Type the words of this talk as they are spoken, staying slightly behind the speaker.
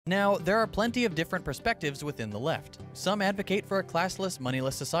Now, there are plenty of different perspectives within the left. Some advocate for a classless,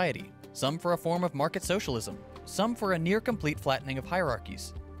 moneyless society, some for a form of market socialism, some for a near-complete flattening of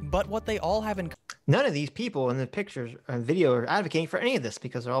hierarchies. But what they all have in None of these people in the pictures and video are advocating for any of this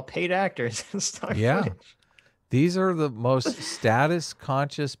because they're all paid actors and stock footage. These are the most status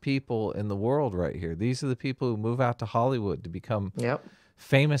conscious people in the world right here. These are the people who move out to Hollywood to become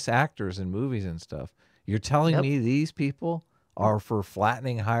famous actors in movies and stuff. You're telling me these people are for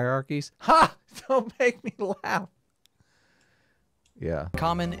flattening hierarchies? Ha! Don't make me laugh. Yeah.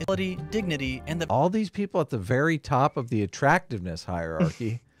 Common ability, dignity, and all these people at the very top of the attractiveness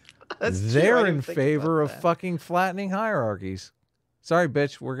hierarchy, they're in favor of fucking flattening hierarchies. Sorry,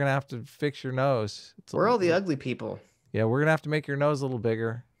 bitch, we're going to have to fix your nose. We're all the ugly people. Yeah, we're going to have to make your nose a little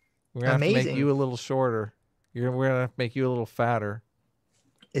bigger. We're going to have to make you a little shorter. We're going to have to make you a little fatter.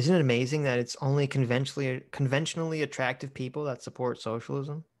 Isn't it amazing that it's only conventionally attractive people that support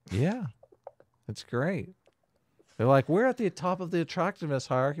socialism? Yeah, it's great. They're like, we're at the top of the attractiveness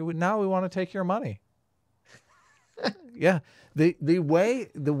hierarchy. Now we want to take your money. Yeah, the way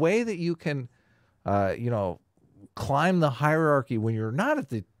that you can, climb the hierarchy when you're not at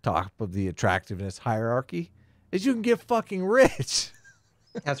the top of the attractiveness hierarchy is you can get fucking rich.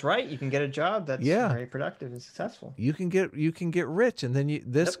 That's right. You can get a job that's very productive and successful. You can get rich, and then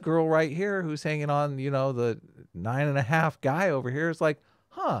this girl right here who's hanging on, the 9.5 guy over here is like,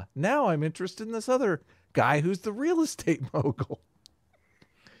 huh? Now I'm interested in this other guy who's the real estate mogul.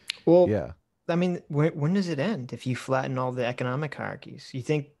 Well, yeah. I mean, when does it end? If you flatten all the economic hierarchies, you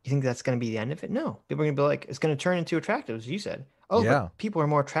think that's going to be the end of it? No, people are going to be like, it's going to turn into attractive, as you said. Oh, but people are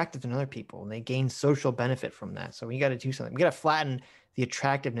more attractive than other people, and they gain social benefit from that. So we got to do something. We got to flatten the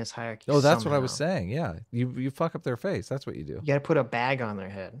attractiveness hierarchy. Oh, that's what I was saying. Yeah, you fuck up their face. That's what you do. You got to put a bag on their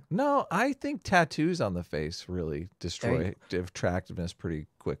head. No, I think tattoos on the face really destroy attractiveness pretty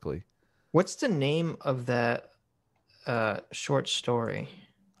quickly. What's the name of that short story?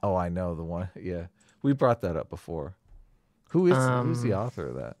 Oh, I know the one. Yeah, we brought that up before. Who's the author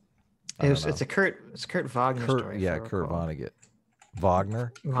of that? It's a Kurt Wagner story. Yeah, Kurt Vonnegut.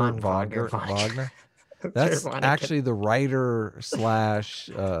 Wagner. Kurt Wagner. That's actually the writer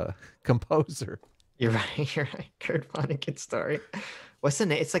 / composer. You're right. Kurt Vonnegut story. What's the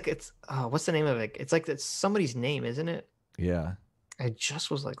name? What's the name of it? It's like it's somebody's name, isn't it? Yeah. I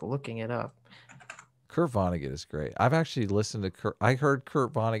just was like looking it up. Kurt Vonnegut is great. I've actually listened to Kurt. I heard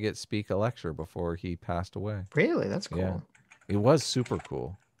Kurt Vonnegut speak a lecture before he passed away. Really? That's cool. Yeah. It was super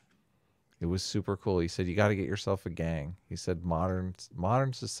cool. It was super cool. He said, you got to get yourself a gang. He said,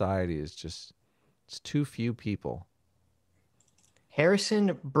 modern society is just, it's too few people.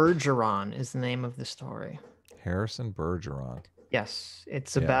 Harrison Bergeron is the name of the story. Harrison Bergeron. Yes.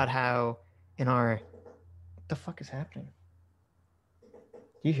 It's about how in our, what the fuck is happening? Do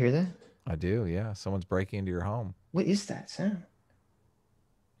you hear that? I do. Yeah. Someone's breaking into your home. What is that sound?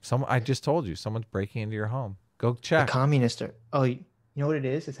 I just told you, someone's breaking into your home. Go check. The communist. Oh, you know what it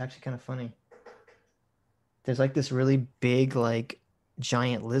is? It's actually kind of funny. There's like this really big, like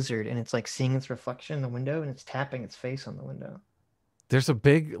giant lizard, and it's like seeing its reflection in the window, and it's tapping its face on the window. There's a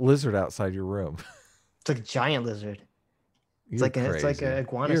big lizard outside your room. It's like a giant lizard. It's like an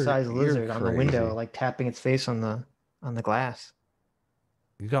iguana-sized lizard on the window, like tapping its face on the glass.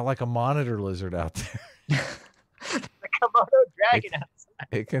 You got like a monitor lizard out there. The Komodo dragon outside.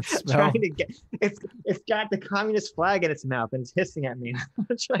 It can smell. It's got the communist flag in its mouth and it's hissing at me.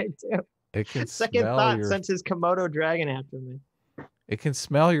 What should I do? It can Second thought sends his Komodo dragon after me. It can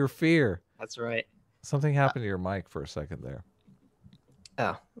smell your fear. That's right. Something happened to your mic for a second there.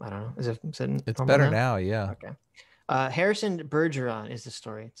 Oh, I don't know. Is it it's better now? Yeah. Okay. Harrison Bergeron is the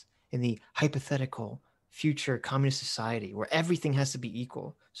story. It's in the hypothetical future communist society where everything has to be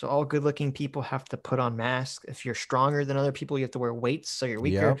equal. So all good-looking people have to put on masks. If you're stronger than other people, you have to wear weights so you're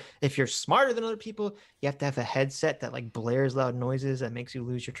weaker. Yep. If you're smarter than other people, you have to have a headset that like blares loud noises that makes you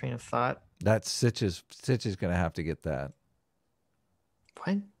lose your train of thought. That's Sitch is going to have to get that.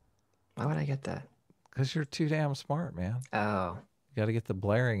 What? Why would I get that? Because you're too damn smart, man. Oh. You got to get the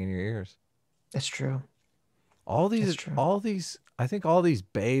blaring in your ears. That's true. I think all these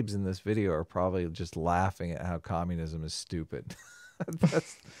babes in this video are probably just laughing at how communism is stupid.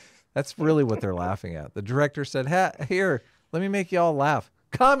 That's really what they're laughing at. The director said, here, let me make y'all laugh.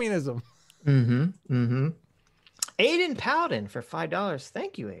 Communism. Aiden Powden for $5.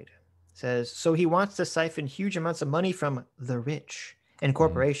 Thank you, Aiden. Says, so he wants to siphon huge amounts of money from the rich and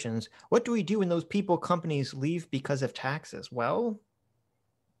corporations. What do we do when those people, companies leave because of taxes? Well,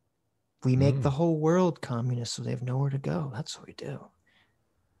 we make the whole world communist so they have nowhere to go. That's what we do.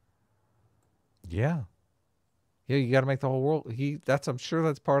 Yeah. Yeah, you got to make the whole world. I'm sure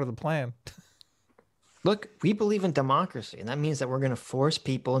that's part of the plan. Look, we believe in democracy, and that means that we're going to force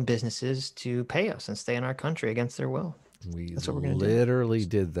people and businesses to pay us and stay in our country against their will. That's what we're going to do. Literally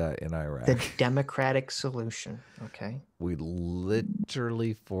did that in Iraq. The democratic solution, okay? We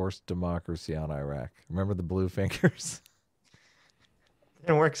literally forced democracy on Iraq. Remember the blue fingers? It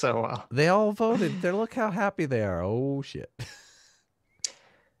didn't work so well. They all voted. Look how happy they are. Oh, shit.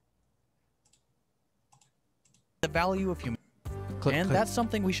 The value of humanity. And that's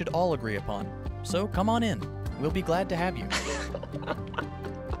something we should all agree upon. So come on in. We'll be glad to have you.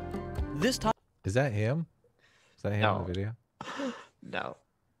 This topic... Is that him? Is that him in the video? No.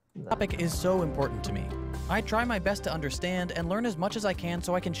 Topic is so important to me. I try my best to understand and learn as much as I can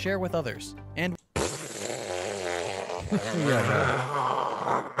so I can share with others. And...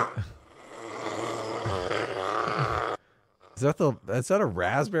 Is that a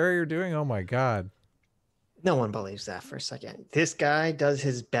raspberry you're doing? Oh my God. No one believes that for a second. This guy does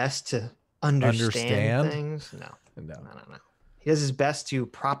his best to understand things. No. He does his best to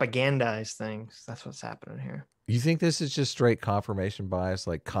propagandize things. That's what's happening here. You think this is just straight confirmation bias?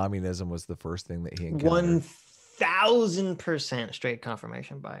 Like communism was the first thing that he encountered? 1000% straight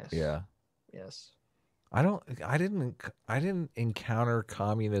confirmation bias. Yeah. Yes. I didn't encounter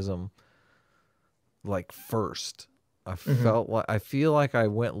communism like first. I feel like I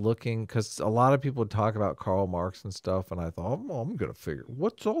went looking, because a lot of people would talk about Karl Marx and stuff, and I thought, oh, I'm gonna figure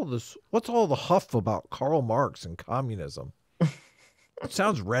what's all the huff about Karl Marx and communism. It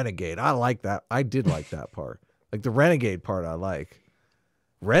sounds renegade. I like that. I did like that part. Like the renegade part I like.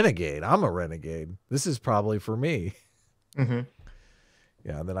 Renegade. I'm a renegade. This is probably for me. Mm-hmm.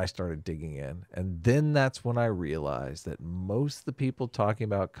 Yeah, and then I started digging in. And then that's when I realized that most of the people talking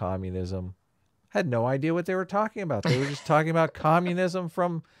about communism had no idea what they were talking about. They were just talking about communism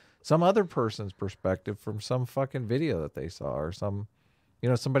from some other person's perspective, from some fucking video that they saw, or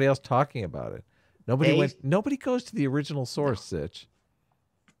somebody else talking about it. Nobody goes to the original source, Sitch.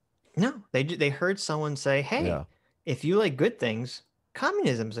 No, they heard someone say, hey, if you like good things,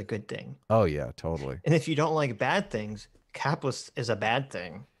 communism is a good thing. Oh yeah, totally. And if you don't like bad things, capitalist is a bad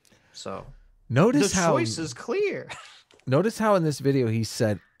thing. So notice how the choice is clear. Notice how in this video he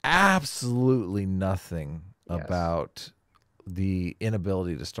said absolutely nothing about the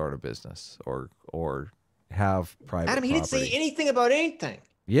inability to start a business or have private Adam, he property. didn't say anything about anything.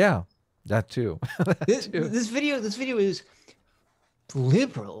 Yeah, that too. This video is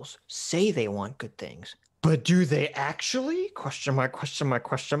liberals say they want good things, but do they actually? Question mark, question mark,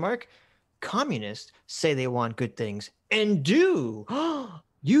 question mark. Communists say they want good things and do.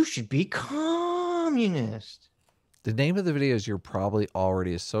 You should be communist. The name of the video is You're Probably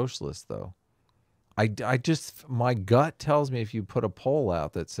Already a Socialist, though. My gut tells me if you put a poll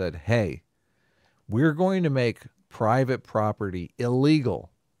out that said, hey, we're going to make private property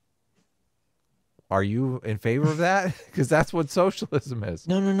illegal. Are you in favor of that? Because that's what socialism is.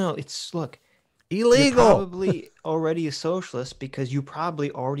 No. It's, look, illegal. You're probably already a socialist because you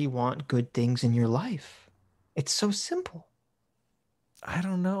probably already want good things in your life. It's so simple. I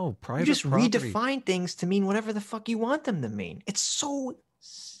don't know. Private You just property. redefine things to mean whatever the fuck you want them to mean. It's so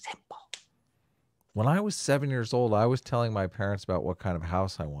simple. When I was 7 years old, I was telling my parents about what kind of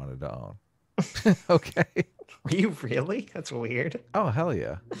house I wanted to own. Okay. Were you really? That's weird. Oh, hell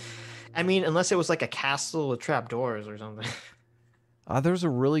yeah. I mean, unless it was like a castle with trapdoors or something. There's a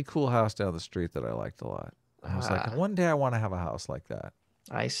really cool house down the street that I liked a lot. I was like, one day I want to have a house like that.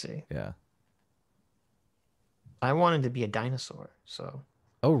 I see. Yeah. I wanted to be a dinosaur, so.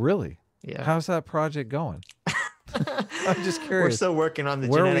 Oh, really? Yeah. How's that project going? I'm just curious. We're still working on the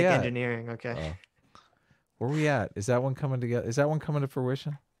genetic engineering. Okay. Where are we at? Is that one coming together? Is that one coming to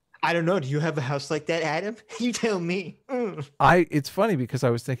fruition? I don't know. Do you have a house like that, Adam? You tell me. It's funny because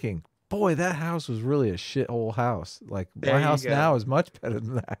I was thinking, boy, that house was really a shithole house. Like my house now is much better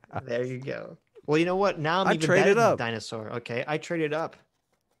than that. There you go. Well, you know what? Now I'm even better than a dinosaur. Okay, I traded up.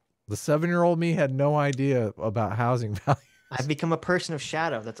 The 7-year-old me had no idea about housing value. I've become a person of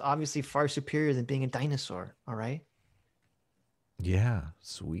shadow. That's obviously far superior than being a dinosaur. All right. Yeah,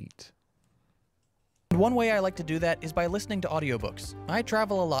 sweet. One way I like to do that is by listening to audiobooks. I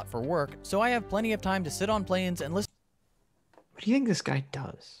travel a lot for work, so I have plenty of time to sit on planes and listen. What do you think this guy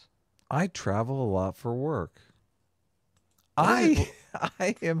does? I travel a lot for work. I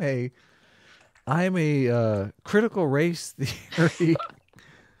am a critical race theory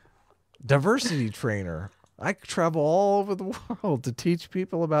diversity trainer. I travel all over the world to teach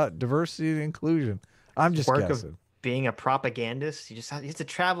people about diversity and inclusion. I'm just guessing. Of being a propagandist, he has to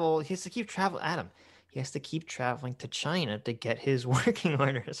travel. He has to keep traveling. Adam, he has to keep traveling to China to get his working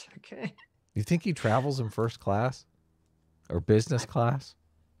orders. Okay. You think he travels in first class or business class?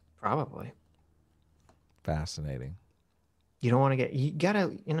 Probably. Fascinating. You don't want to get, you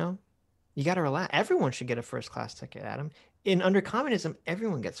gotta, you gotta relax. Everyone should get a first class ticket, Adam. Under communism,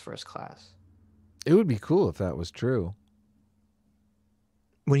 everyone gets first class. It would be cool if that was true.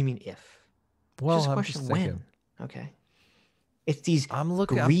 What do you mean if? Well, just a I'm question just thinking. when. Okay. It's these I'm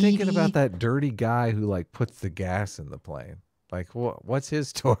thinking about that dirty guy who like puts the gas in the plane. Like what's his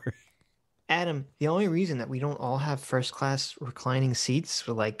story? Adam, the only reason that we don't all have first class reclining seats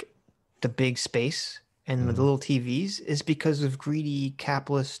with like the big space and the little TVs is because of greedy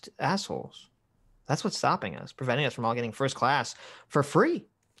capitalist assholes. That's what's stopping us, preventing us from all getting first class for free.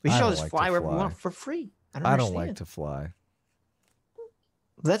 We should all just fly wherever we want for free. I don't like to fly.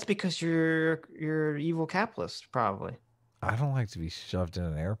 That's because you're evil capitalist, probably. I don't like to be shoved in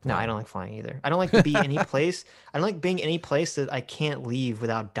an airplane. No, I don't like flying either. I don't like to be any place. I don't like being any place that I can't leave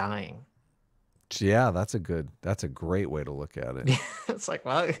without dying. Yeah, that's a great way to look at it. It's like,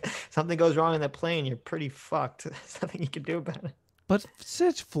 well, if something goes wrong in that plane, you're pretty fucked. There's nothing you can do about it. But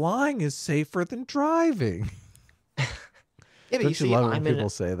Sitch, flying is safer than driving. Yeah, but you see, love when people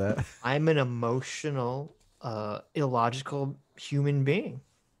say that? I'm an emotional, illogical human being.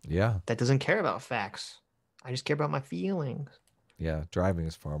 Yeah. That doesn't care about facts. I just care about my feelings. Yeah, driving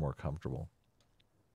is far more comfortable.